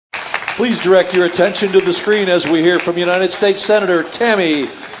Please direct your attention to the screen as we hear from United States Senator Tammy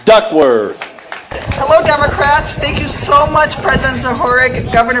Duckworth. Hello, Democrats. Thank you so much, President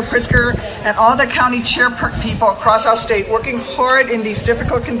Zahorik, Governor Pritzker, and all the county chair people across our state working hard in these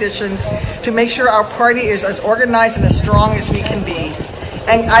difficult conditions to make sure our party is as organized and as strong as we can be.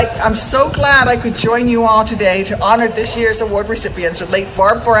 And I'm so glad I could join you all today to honor this year's award recipients, the late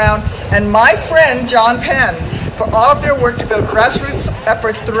Barb Brown and my friend John Penn, for all of their work to build grassroots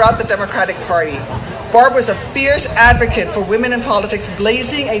efforts throughout the Democratic Party. Barb was a fierce advocate for women in politics,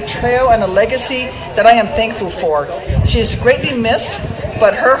 blazing a trail and a legacy that I am thankful for. She is greatly missed,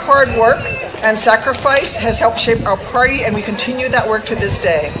 but her hard work and sacrifice has helped shape our party, and we continue that work to this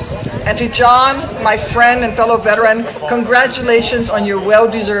day. And to John, my friend and fellow veteran, congratulations on your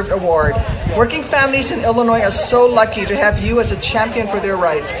well-deserved award. Working families in Illinois are so lucky to have you as a champion for their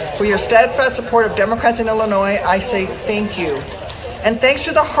rights. For your steadfast support of Democrats in Illinois, I say thank you. And thanks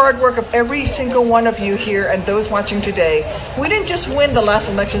to the hard work of every single one of you here and those watching today, we didn't just win the last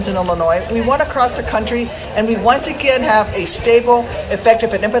elections in Illinois, we won across the country, and we once again have a stable,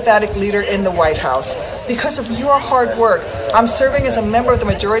 effective, and empathetic leader in the White House. Because of your hard work, I'm serving as a member of the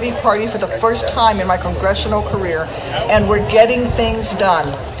majority party for the first time in my congressional career, and we're getting things done,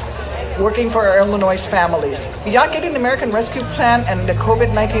 working for our Illinois families. Beyond getting the American Rescue Plan and the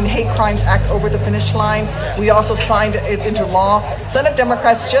COVID-19 Hate Crimes Act over the finish line, we also signed it into law. Senate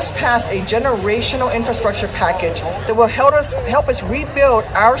Democrats just passed a generational infrastructure package that will help us rebuild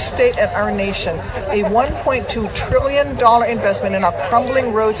our state and our nation. A $1.2 trillion investment in our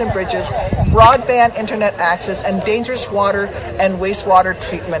crumbling roads and bridges, broadband internet access, and dangerous water and wastewater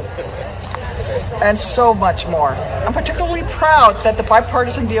treatment, and so much more. I'm particularly proud that the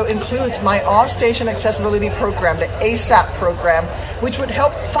bipartisan deal includes my all-station accessibility program, the ASAP program, which would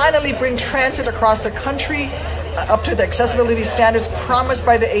help finally bring transit across the country up to the accessibility standards promised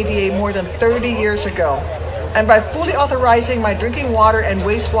by the ADA more than 30 years ago. And by fully authorizing my Drinking Water and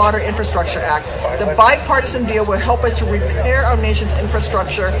Wastewater Infrastructure Act, the bipartisan deal will help us to repair our nation's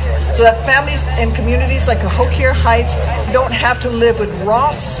infrastructure so that families and communities like Cahokia Heights don't have to live with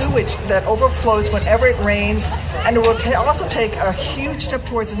raw sewage that overflows whenever it rains. And it will also take a huge step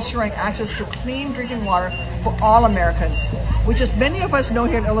towards ensuring access to clean drinking water for all Americans, which, as many of us know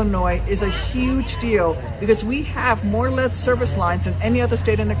here in Illinois, is a huge deal because we have more lead service lines than any other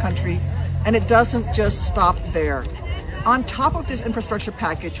state in the country. And it doesn't just stop there. On top of this infrastructure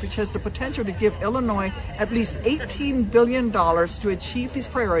package, which has the potential to give Illinois at least $18 billion to achieve these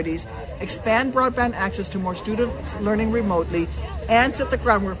priorities, expand broadband access to more students learning remotely, and set the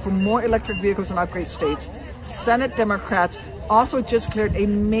groundwork for more electric vehicles in our great states, Senate Democrats also just cleared a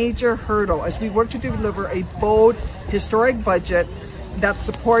major hurdle as we work to deliver a bold, historic budget that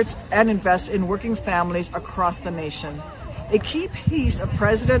supports and invests in working families across the nation. A key piece of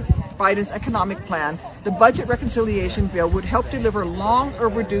President Biden's economic plan, the budget reconciliation bill, would help deliver long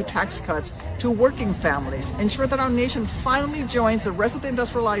overdue tax cuts to working families, ensure that our nation finally joins the rest of the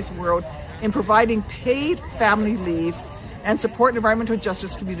industrialized world in providing paid family leave, and support environmental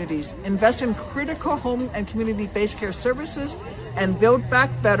justice communities, invest in critical home and community-based care services, and build back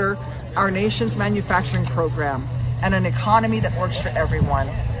better our nation's manufacturing program and an economy that works for everyone.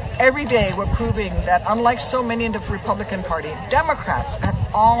 Every day we're proving that, unlike so many in the Republican Party, Democrats at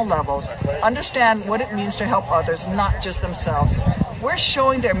all levels understand what it means to help others, not just themselves. We're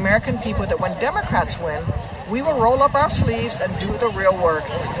showing the American people that when Democrats win, we will roll up our sleeves and do the real work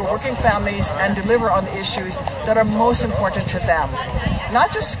for working families and deliver on the issues that are most important to them.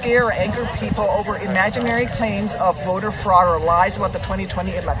 Not just scare or anger people over imaginary claims of voter fraud or lies about the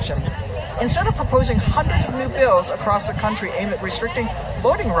 2020 election. Instead of proposing hundreds of new bills across the country aimed at restricting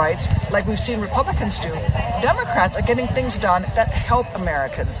voting rights, like we've seen Republicans do, Democrats are getting things done that help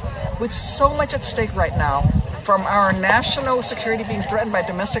Americans. With so much at stake right now, from our national security being threatened by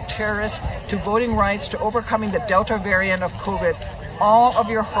domestic terrorists, to voting rights, to overcoming the Delta variant of COVID, all of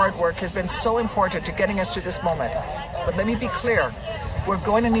your hard work has been so important to getting us to this moment. But let me be clear, we're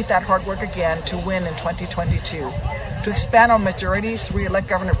going to need that hard work again to win in 2022. To expand our majorities, re-elect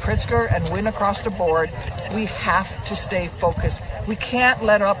Governor Pritzker, and win across the board, we have to stay focused. We can't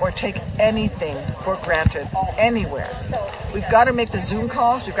let up or take anything for granted anywhere. We've got to make the Zoom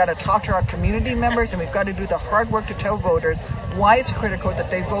calls, we've got to talk to our community members, and we've got to do the hard work to tell voters why it's critical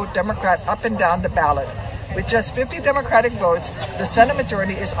that they vote Democrat up and down the ballot. With just 50 Democratic votes, the Senate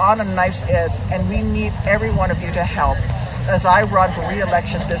majority is on a knife's edge, and we need every one of you to help as I run for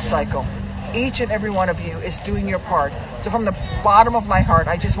re-election this cycle. Each and every one of you is doing your part. So from the bottom of my heart,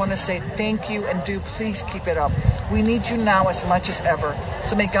 I just want to say thank you, and do please keep it up. We need you now as much as ever.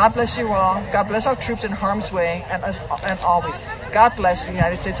 So may God bless you all. God bless our troops in harm's way, and always, God bless the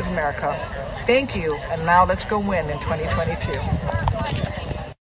United States of America. Thank you, and now let's go win in 2022.